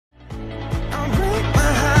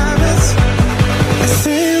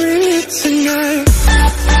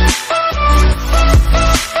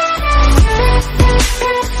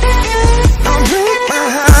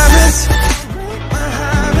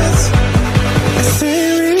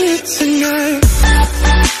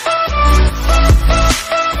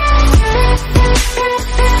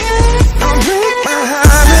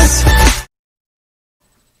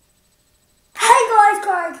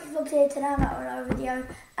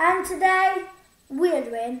And today we're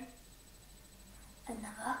doing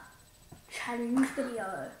another challenge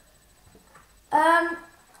video.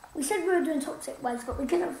 We said we were doing toxic waste, but we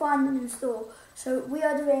couldn't find them in the store, so we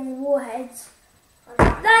are doing Warheads.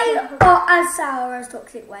 They are as sour as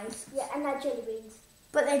toxic waste. Yeah, and they're jelly beans.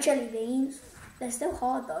 But they're jelly beans. They're still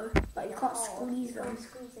hard though. Like you can't squeeze them.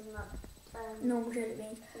 Squeeze them like normal jelly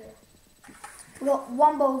beans. Yeah. We've got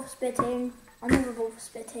one bowl for spitting, another bowl for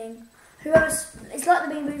spitting. It's like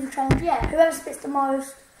the Bean Boozled challenge. Yeah. Whoever spits the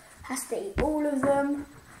most has to eat all of them.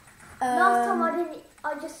 Last time I didn't.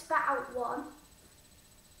 I just spat out one.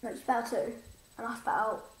 No, you spat out two, and I spat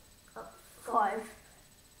out 5.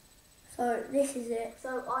 So this is it.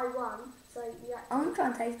 So I won. So yeah. I'm gonna try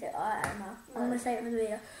and taste it. I don't know. I'm gonna say it in the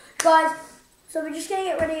video, guys. So we're just gonna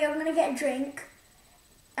get ready. I'm gonna get a drink,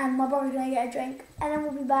 and my brother's gonna get a drink, and then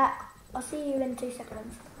we'll be back. I'll see you in 2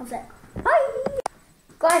 seconds. One sec. Bye,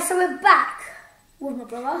 guys. So we're back with my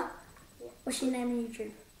brother. Yeah. What's your name on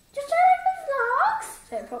YouTube? Just jelly vlogs.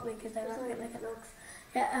 Say it properly because they won't make it. vlogs.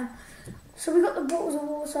 Yeah. So we got the bottles of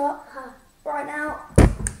water right now.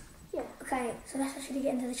 Yeah. Okay. So let's actually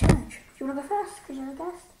get into the challenge. Do you want to go first? Because you're the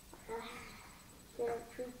guest. Yeah,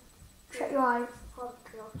 true. Shut your eyes. Oh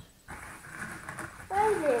gosh.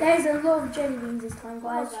 Where is it? There's a lot of jelly beans this time,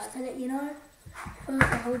 guys. Okay. Just to let you know. Fill up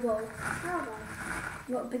the whole bowl. How about?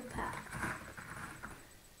 You got a big pack.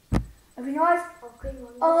 Open your eyes. Oh, green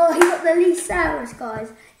one. Oh, he got the least sourest,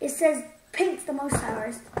 guys. It says pink's the most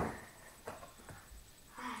sourest.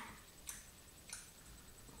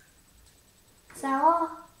 Sour?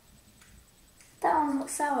 That one's not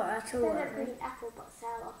sour at all. They're not green apple, but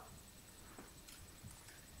sour.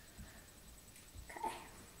 Okay.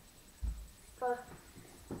 Go.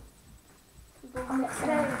 I'm not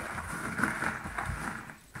sour.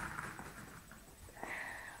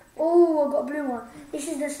 Oh, I got a blue one. This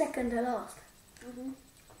is the second to last.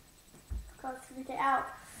 Can't spit it out.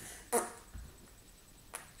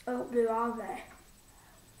 Oh, blue are there.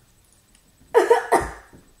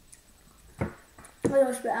 I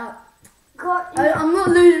gotta spit out. I'm not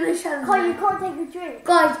losing this challenge. You can't take a drink.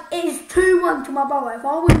 Guys, it is 2-1 to my brother. If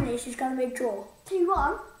I win this, it's going to be a draw.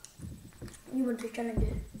 2-1. You won 2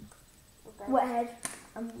 challenges. Okay. Wethead.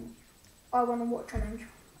 I won the water challenge.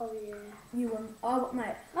 Oh yeah. You won. I won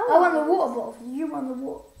No, the water bottle. You won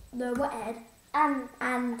the Wethead. And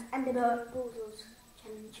the Boozles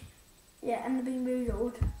challenge. Yeah, and the Bean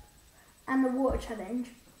Boozled. And the water challenge.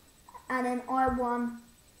 And then I won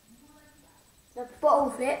the bottle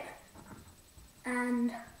flip.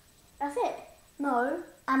 And That's it. no,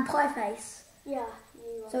 and pie face. Yeah,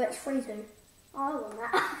 you won. So it's 3-2. I won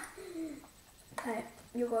that. Okay,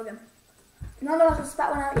 you go again. None of us have spat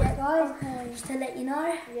one out yet, guys. Okay. Just to let you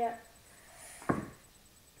know. Yeah.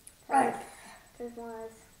 Right. There's my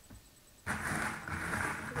eyes.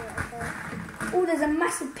 Oh, there's a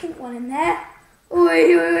massive pink one in there.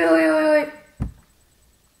 Oi, oi, oi, oi, oi.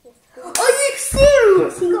 Are you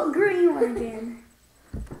serious? He got a green one again.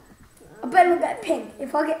 I better not get pink.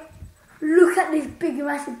 If I get... Look at this big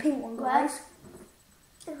massive pink one, guys.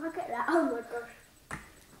 If I get that, oh my gosh.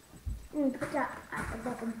 Put that at the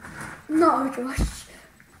bottom. No, Josh.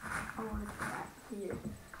 I want to put that for you.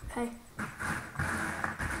 Okay.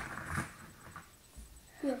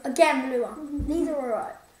 Yeah. Again, blue one. These are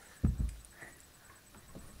alright.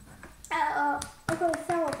 I got a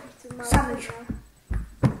sour piece of my Savage.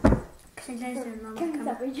 King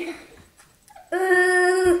Savage.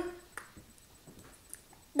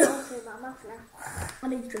 No, I'm saying my mouth now. I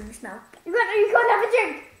need to drink this now. You can't have a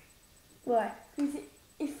drink. Why?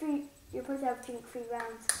 You're supposed to have a drink 3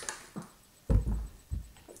 rounds.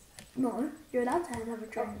 No, you're allowed to have a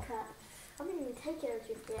drink. Okay. I didn't even take it as a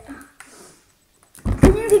drink yet.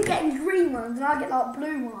 Can you keep getting green ones and I get like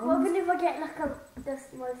blue ones? What if I get like the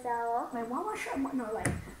most sour? Wait, why am I showing my... No,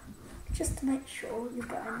 wait. Just to make sure you've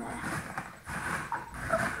got in there.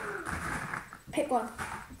 Pick one.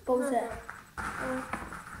 Balls there.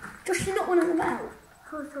 Josh, you not one of them out.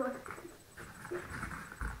 Oh, sorry.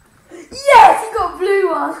 Yes, you got a blue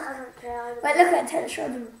one. I don't care. Wait, look at it. Take the show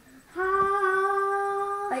them.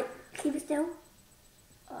 Ah. Wait, keep it still.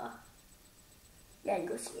 Yeah, you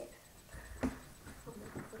go see it. Oh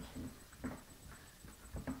my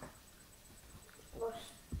gosh.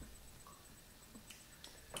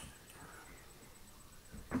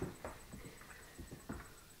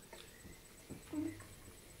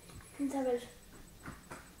 Savage.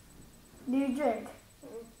 Do you drink?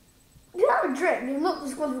 You have a drink. It's not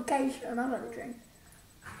disqualification. I've had a drink.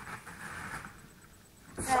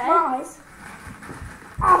 Surprise.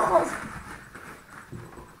 Oh,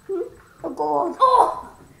 oh God. Oh!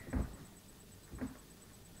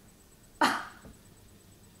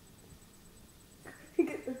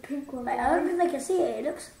 pink one. Wait, I don't think they can see it. It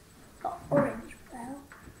looks like orange.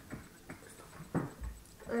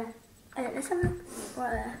 Yeah. Let's have a look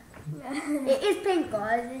right there. Yeah. It is pink,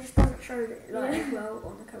 guys. It just doesn't show it like as well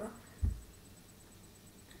on the camera.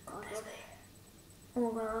 God, let's be.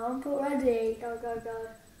 Oh my god, I'm put ready. Go.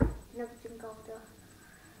 Never drink after.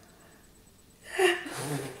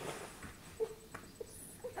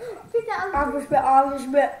 Pick that up. I was a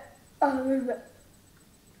bit.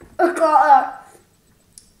 I can't.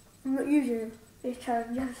 I'm not using this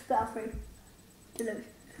challenge. You have to spit out 3 to lose.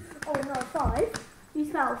 Oh no, 5? You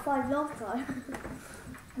smelled 5 last time.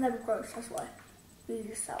 Never gross, that's why. You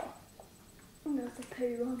just sour. No, it's a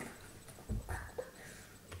poo one.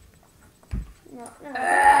 No.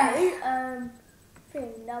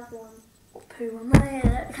 Thing, that one. What poo one? No, yeah,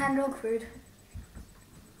 that canned dog food.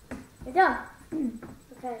 You're done? Mm.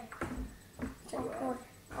 Okay. Oh God.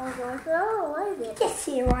 Oh, where is it? Get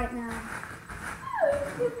here right now. Oh,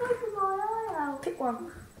 it's making my eye out. Pick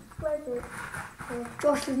one. Where is it?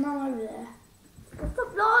 Josh, there's none over there. Oh, stop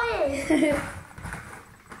lying!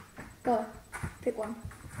 Go. Pick one.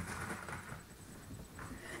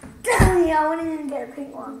 Damn it, I wouldn't even get a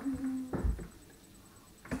pink one.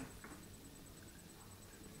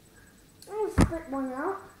 I'll split one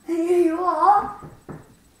out. Here you are.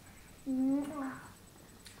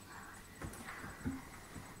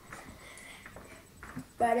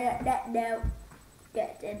 But that no.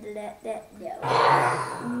 That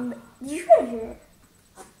no. Did you finish it?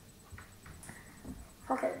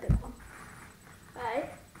 Okay, the big one. Hey?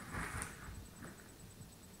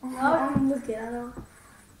 No, I'm looking, I know.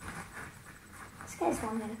 Let's get this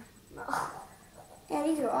one then. No. Yeah,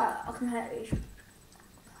 these are alright. I can hurt these.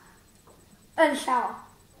 And shower.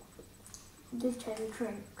 This change the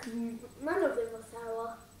drink. None of them are sour.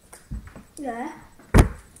 Yeah.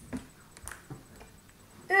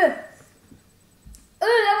 Ugh.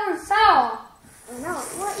 That one's sour. I know.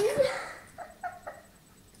 What is it?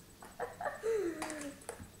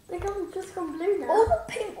 They just gone blue now. All the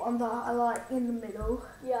pink ones are like in the middle.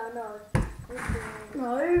 Yeah, I know.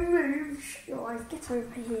 No, move. Your eyes, get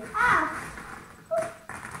over here. Ah!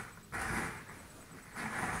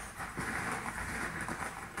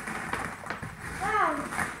 Wow.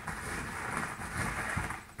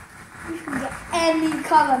 You can get any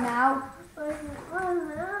colour now. Oh,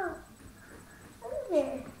 what is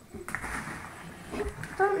it?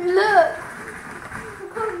 Don't look.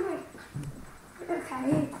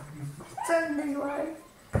 Okay. Turn this way.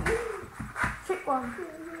 Pick one.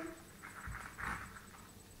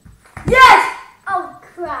 Yes! Oh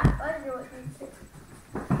crap, I don't know what this is.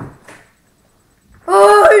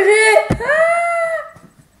 Oh shit!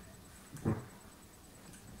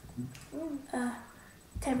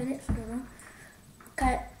 10 minutes, I don't know.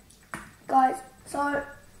 Okay, guys, so,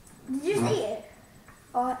 did you just eat it?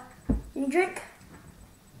 Alright, you drink?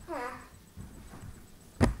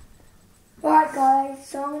 Alright guys,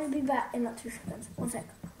 so I'm going to be back in like 2 seconds. 1 sec.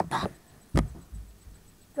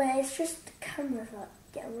 Wait, it's just the camera's like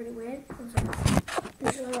getting really weird. 1 sec.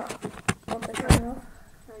 This is like, want the camera off.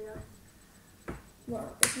 I know.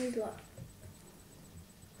 Well, this is like...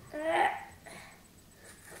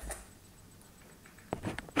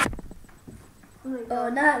 Oh,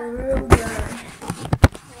 now we're real blurry.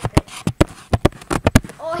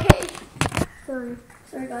 Oh, hey.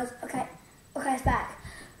 Sorry guys. Okay, it's back.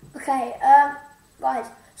 Okay, guys,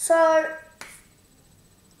 so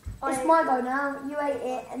it's my go now. You ate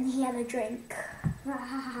it and he had a drink.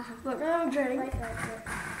 But no drink. Wait.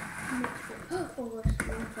 Oh,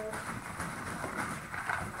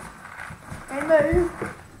 okay, move.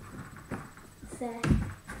 There.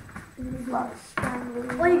 Like,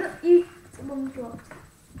 scrambling. Well, you one dropped.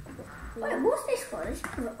 Wait, what's this one? This is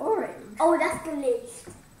orange. Oh, that's the least.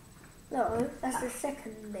 No, that's the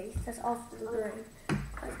second least. That's after the green.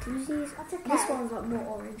 Like, can you see this? That's okay. This one's like more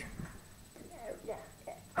orange. Yeah.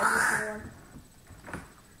 Every single one.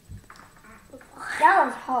 That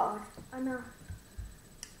was hard. I know.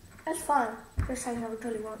 That's fine. Just saying another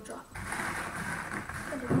jolly won't drop.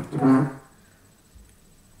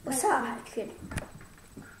 What's that, kid?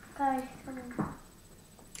 Okay, come on.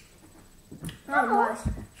 Oh, nice.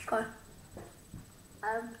 Let's go.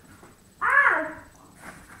 Ow!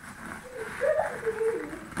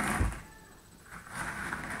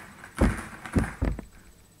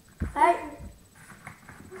 Hey.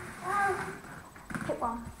 Pick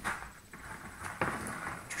one.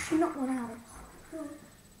 Josh, you knocked one out.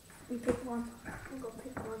 You pick one. I'm gonna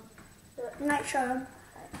pick one. Next show him.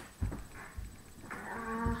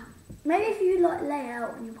 Maybe if you like lay it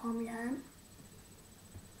out on your palm of your hand.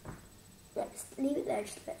 Yeah, just leave it there,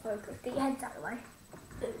 just a bit focused. Get your head out of the way.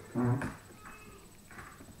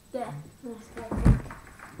 Yeah.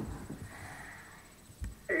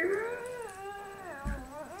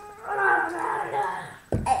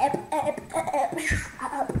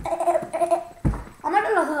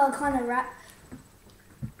 rat.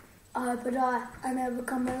 I hope I die. I never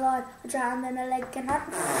come alive. I drown in a lake and I...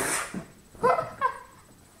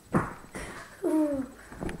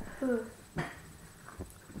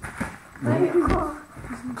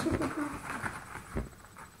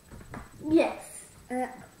 Yes.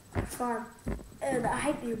 It's fine. I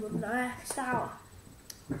hate you with no sour.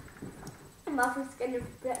 My food's gonna be...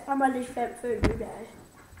 I'm only fed food today.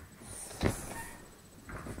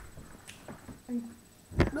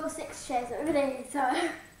 I've got 6 chairs over there, so...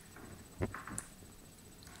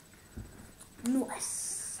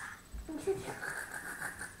 Nice.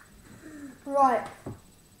 Right.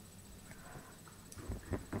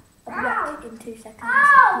 I'll be back in 2 seconds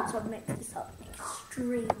once I've mixed this up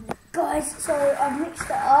extremely. Guys, so I've mixed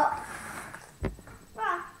it up.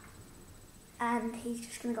 And he's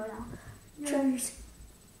just going to go now. Choose.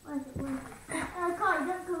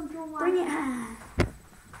 Bring it out.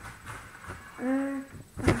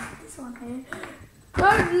 This one here.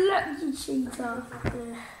 Don't look, you cheater.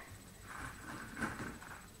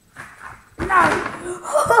 No!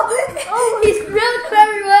 He's spilled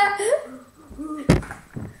everywhere!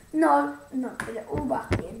 No, put it all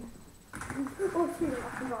back in. Oh, shoot, I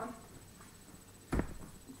forgot.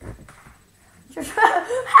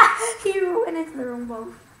 You went into the wrong bowl.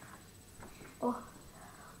 Oh.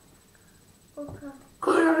 Okay.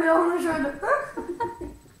 Come on my shoulder.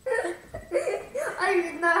 I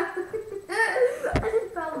didn't know. I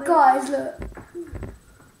just felt it. Guys, look.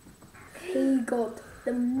 He got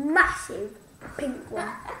the massive pink one.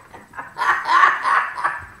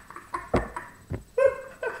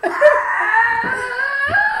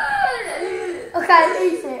 Okay,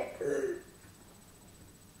 eat it.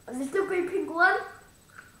 Is there still be a pink one?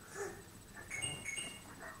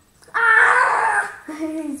 Ah!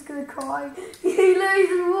 He's gonna cry. He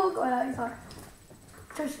loses walk on out. He's like,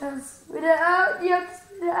 just spit it out. You have to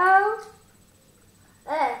spit it out.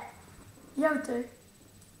 You have to.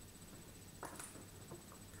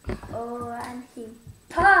 Oh, and he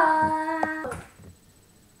popped.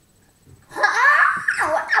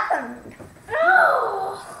 What happened?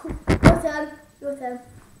 Oh! Your turn. Your turn.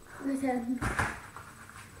 Your turn.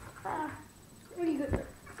 Really good.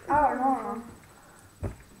 I don't know.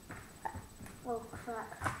 Oh, crap.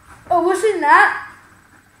 Oh, what's in that?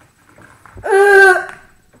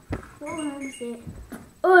 What is it?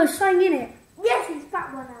 Oh, there's something in it. Yes, he's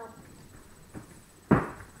back one out.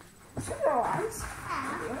 Sugar eyes.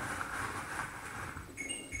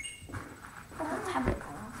 Oh, tablet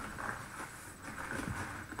colour.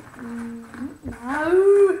 No.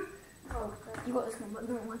 Oh, okay. You got this one, but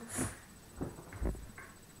the wrong one.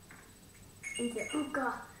 Eat it. Oh,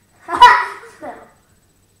 God. Spell.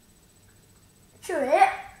 Chew it.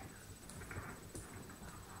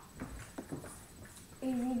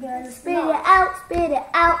 Is he gonna spit it out, spit it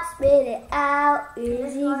out, spit it out?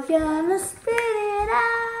 Is he gonna spit it out?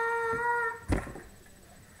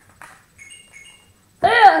 I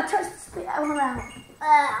touched the spit out one out.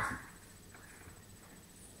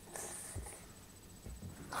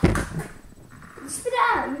 Spit it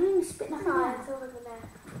out, you didn't spit nothing No, out. it's all over there.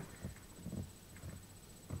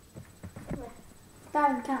 That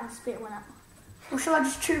one can't spit one out. Or shall I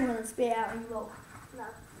just chew one and spit it out and roll? No.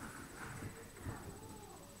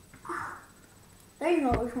 There you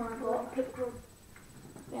know which one I got. What, pink one?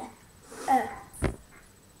 Yeah.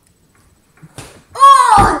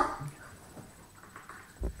 Oh!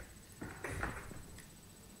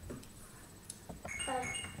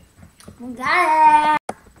 Got it!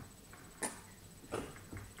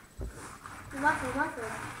 Muffin.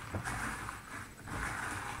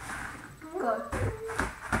 Go.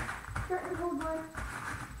 Get the gold one.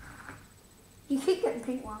 You keep getting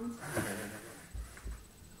pink ones.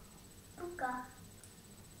 Okay.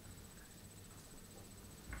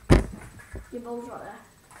 Your bowl's right there.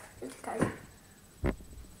 Just in case.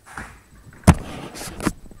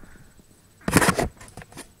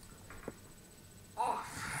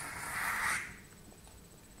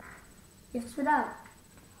 You have to spit out.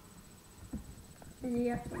 Does he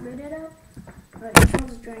have to spit it out? Right, which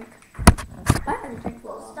one's a drink? I had a drink for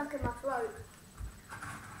a while. Stuck in my throat.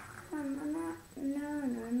 No,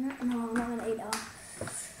 I'm not gonna eat that.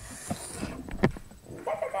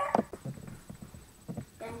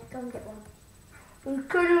 Yeah, go and get one. We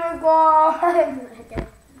couldn't go. Okay.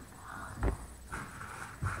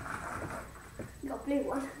 You got a blue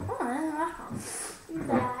one. Oh, that's one.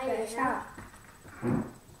 Yeah, I hate it now.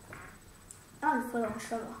 I'm full of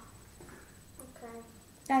sugar. Okay.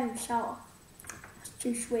 Don't even sour. It's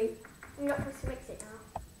too sweet. You're not supposed to mix it now.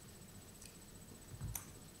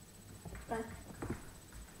 But,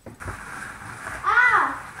 Ah!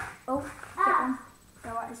 oh, get Ah. one.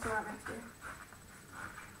 Alright, it's to right next to you.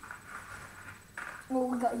 Oh,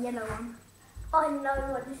 we got a yellow one. I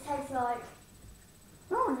know what this tastes like.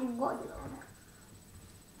 No one's even got a yellow on it.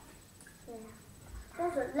 Yeah.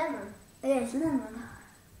 There's a lemon. Yeah, it's lemon.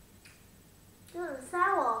 It's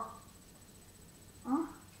sour. Huh?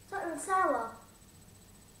 It's not even sour.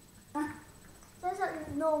 Huh? There's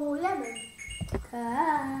like normal lemon.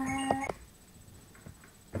 Okay.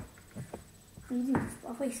 You do. I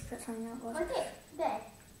thought you spit something out. Like it? There.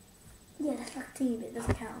 Yeah, that's like tea, but it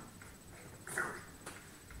doesn't count.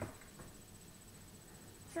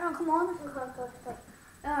 Sharon, come on. Okay.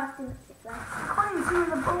 Oh, I think it's there. I can't even see where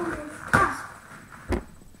the bowl is. Ah.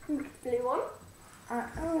 Blue one. Oh,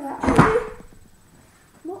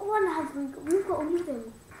 What one have we got? We've got all of them.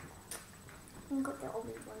 We've got the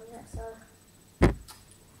orange one yet, so.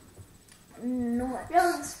 no.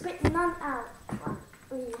 No, spit none out.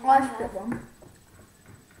 I spit one.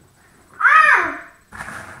 Ah!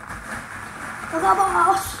 Look at my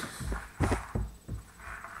house.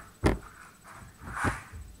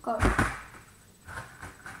 Go.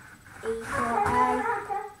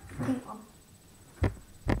 Pink one.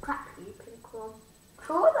 Crap, you pink one.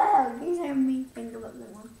 What the hell? You say me think about the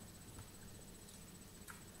one.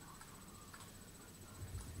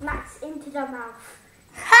 Max into the mouth.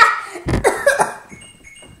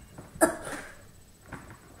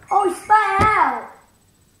 Oh, you spat it out.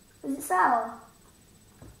 Is it sour?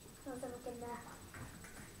 There's something in there.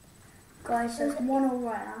 Guys, there's 1-1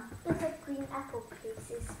 right now. There's like green apple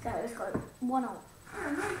pieces. So it's got 1-0.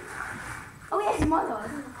 Oh yes, it's my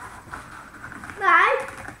turn. No!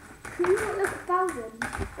 Can you not look at Bowden?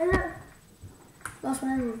 Look. Last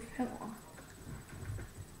one ever, pink one.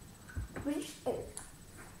 Which is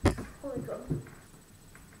Oh my god.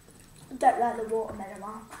 I don't like the watermelon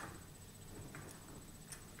one.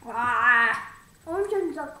 Ah! Orange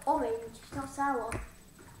one's like orange, it's not sour.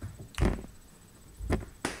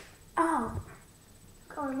 Oh.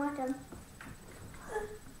 Come on, my turn.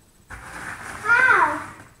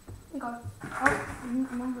 Ow! You go. Oh,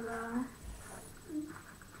 remember that.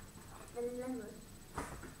 The lemon.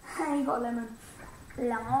 Hey, you got a lemon.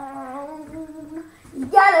 Lemon. You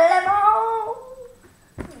got a lemon.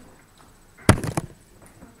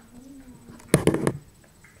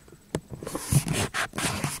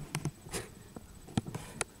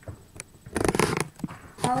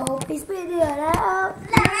 I hope he spit it out.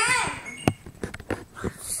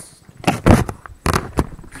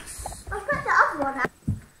 I've got the other one out.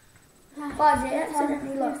 Guys, it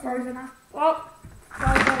accidentally like frozen up. Oh.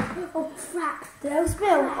 Oh crap. Did I spill?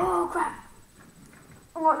 Oh crap.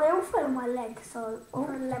 Oh, they all fell on my leg, so... Oh,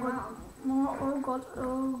 god.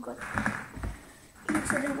 Oh god. The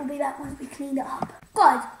incident will be back once we clean it up.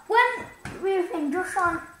 Guys, when we were thinking, Josh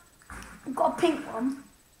got a pink one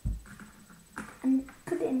and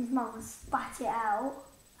put it in his mouth and spat it out.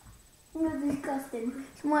 It was disgusting.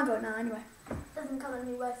 It's my vote now anyway. Doesn't come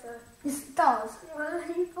anywhere, so. This does. Well,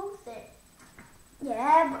 you forced it.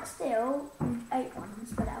 Yeah, but still, we ate one and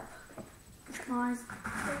spit out. Nice.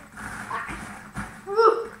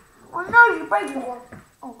 Oh no, you're breaking one.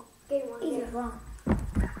 Oh, Get one. easy Yeah. as well.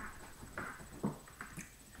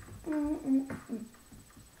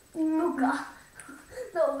 Oh god.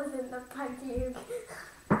 That wasn't the pancake.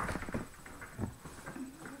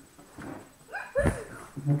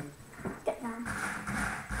 Get down.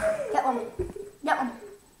 Get one. Get one.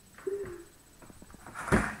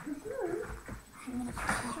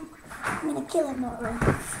 I'm gonna kill him, not really.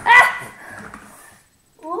 Ah!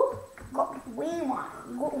 Oh, Got a green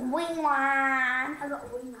one. Got a green one. I got a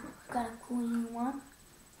wing now. Got a green one.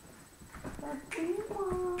 Got a green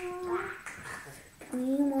one.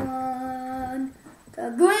 Green one. The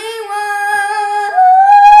green one.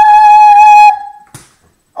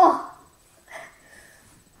 Oh.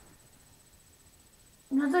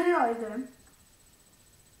 I don't know what you're doing.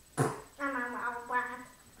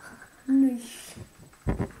 Nice.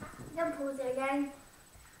 Don't pause it again.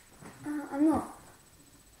 I'm not.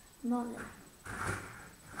 I'm not there.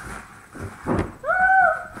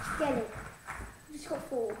 Get it. I just got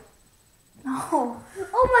 4. No.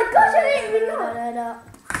 Oh my gosh, I didn't even know.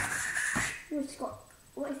 You just got.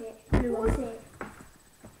 What is it? What is it?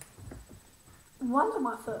 One's on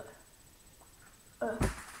my foot.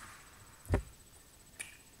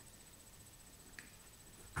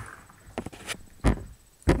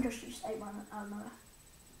 Just ate one out of nowhere.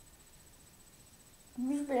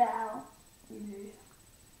 You spit it out. You do.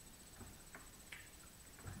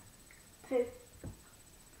 Poo.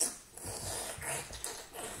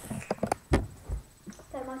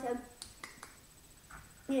 So my turn.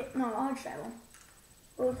 Yeah, no, I'd say one.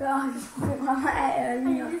 Also, I just put my head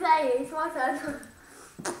And you say it's my turn.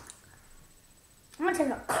 gonna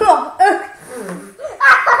take a claw.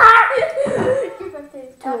 You got two.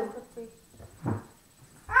 Two.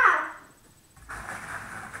 Ah!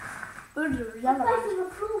 Ooh, I'm yellow. facing the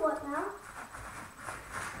floor right now.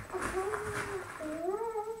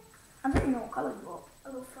 I don't even know what colour you got.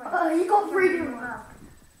 Oh, three. Oh, you got 3 different ones.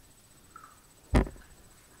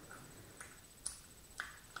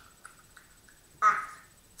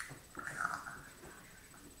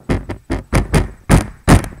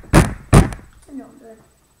 Not good.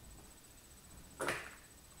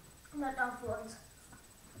 Not done for ones.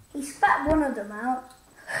 He spat one of them out.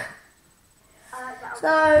 I like that one.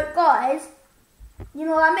 So, guys, you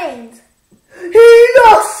know what that means? He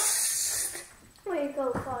lost! Where you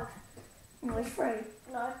go, 5? No, it's 3.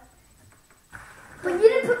 No. But you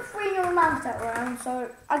didn't put 3 in your mouth that round, so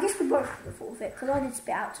I guess we both put the forfeit, because I did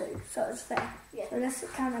spit out 2, so it's fair. Yeah. So let's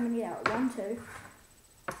count how many out. 1, 2,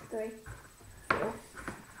 3, 4.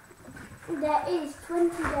 There is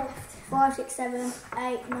 20 left. 5, 6, 7,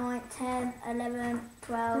 8, 9, 10, 11,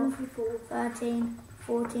 12, 13,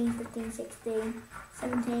 14, 15, 16,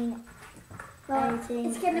 17, Well, 18,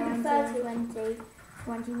 it's gonna be 19, 30.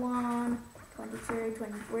 20, 21, 22,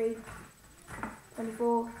 23,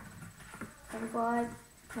 24, 25,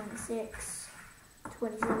 26,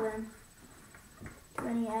 27,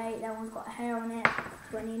 28, that one's got a hair on it,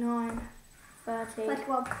 29, 30,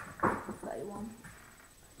 21. 31.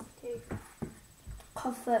 2.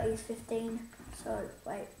 Cos 30 is 15, so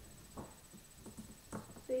wait,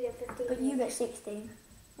 3 get 15. but you get 16,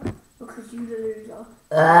 because you the loser.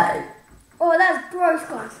 Oh, that's gross,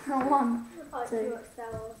 guys. Not 1, Oh, 2, 2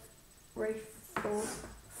 hours. 3, 4,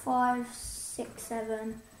 5, 6,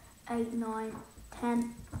 7, 8, 9,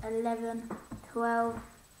 10, 11, 12,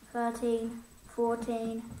 13,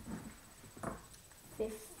 14,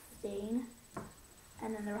 15,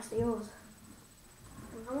 and then the rest are yours.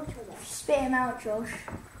 How much are there? Spit him out, Josh.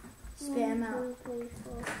 Spit him out. 1, 2, 3,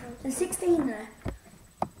 4, 5, There's 16 there.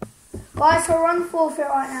 Guys, so we're on forfeit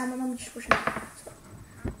right now. My mum just pushing up. So,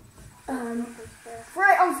 3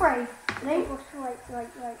 on 3. Ready?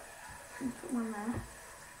 Right. Put one there.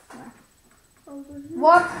 There. Oh,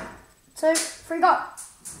 1, 2, 3, go.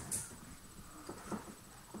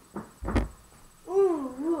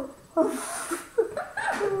 ooh. Oh.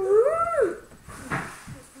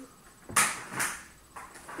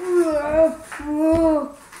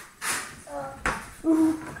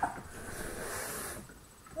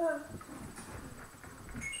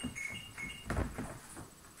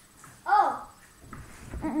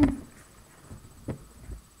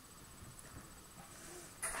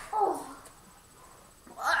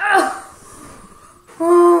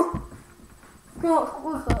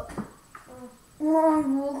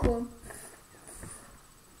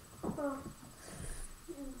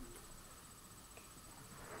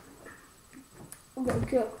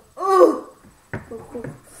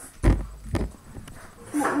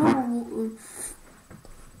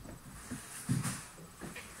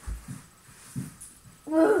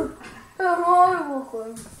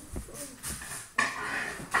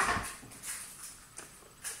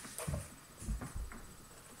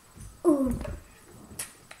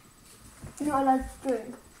 You're not allowed to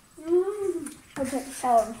drink. I'll take the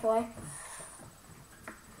shower and try.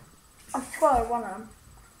 I'll swallow one of them.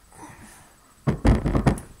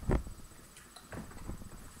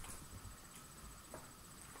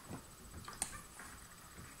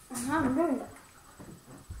 I'm doing it.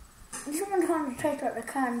 This one kind of tastes like the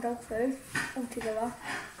canned dog food altogether.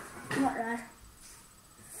 Not nice.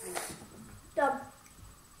 Done.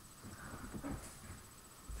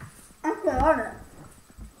 I'm good on it.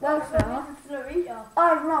 Well, sir. I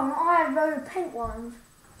know, I have loads of pink ones.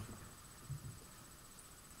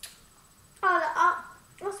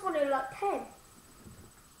 That's one of like 10.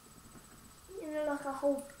 You know, like a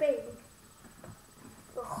whole bin.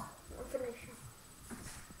 Ugh, I'm finished.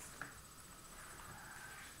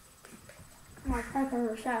 My paper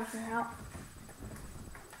was shouting out.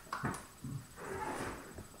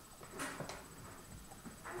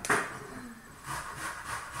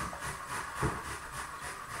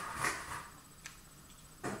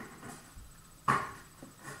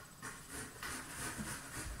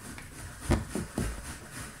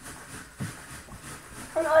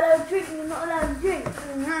 I'm not allowed to drink, you're not allowed to drink.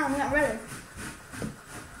 No, I'm not ready.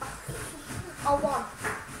 I won.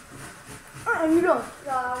 Oh, you lost.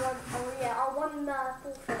 No, I won. Oh, yeah, I won the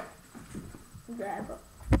forfeit. Yeah, but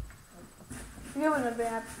you wouldn't have been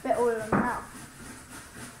able to fit all of them out.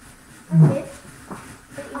 I did.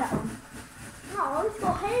 But you that one. No, it's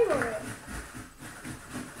got hair on it.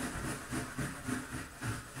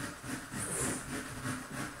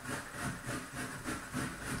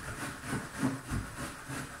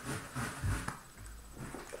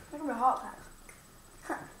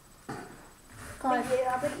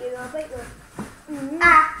 I'll beat you.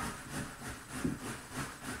 Ah!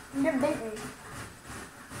 You didn't beat me.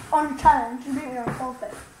 On challenge, you beat me on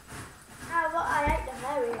forfeit. Ah, but I ate the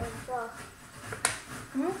hairy one as well.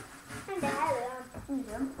 Hmm? And the hairy one.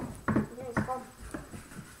 Mm-hmm. Yeah, it's gone.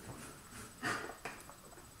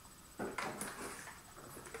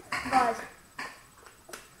 Guys,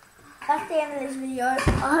 that's the end of this video.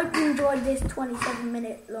 I hope you enjoyed this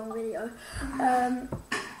 27-minute long video.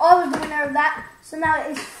 I was the winner of that, so now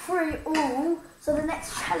it is 3-all. So the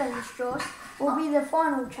next challenge, Josh, will be the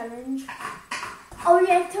final challenge. Oh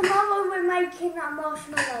yeah, tomorrow we're making that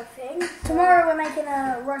marshmallow thing. Tomorrow we're making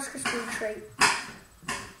a Rice Krispie treat.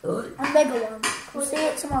 A mega one. We'll see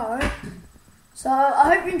it tomorrow. So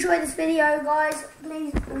I hope you enjoyed this video, guys.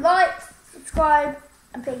 Please like, subscribe,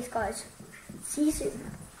 and peace, guys. See you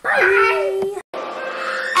soon. Bye!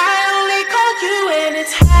 I only call you when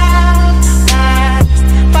it's half-past,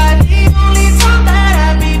 but the only time that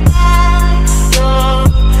I be by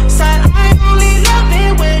your side. I only love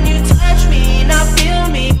it when you touch me, not feel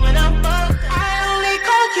me when I'm bugged. I only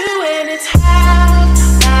call you when it's half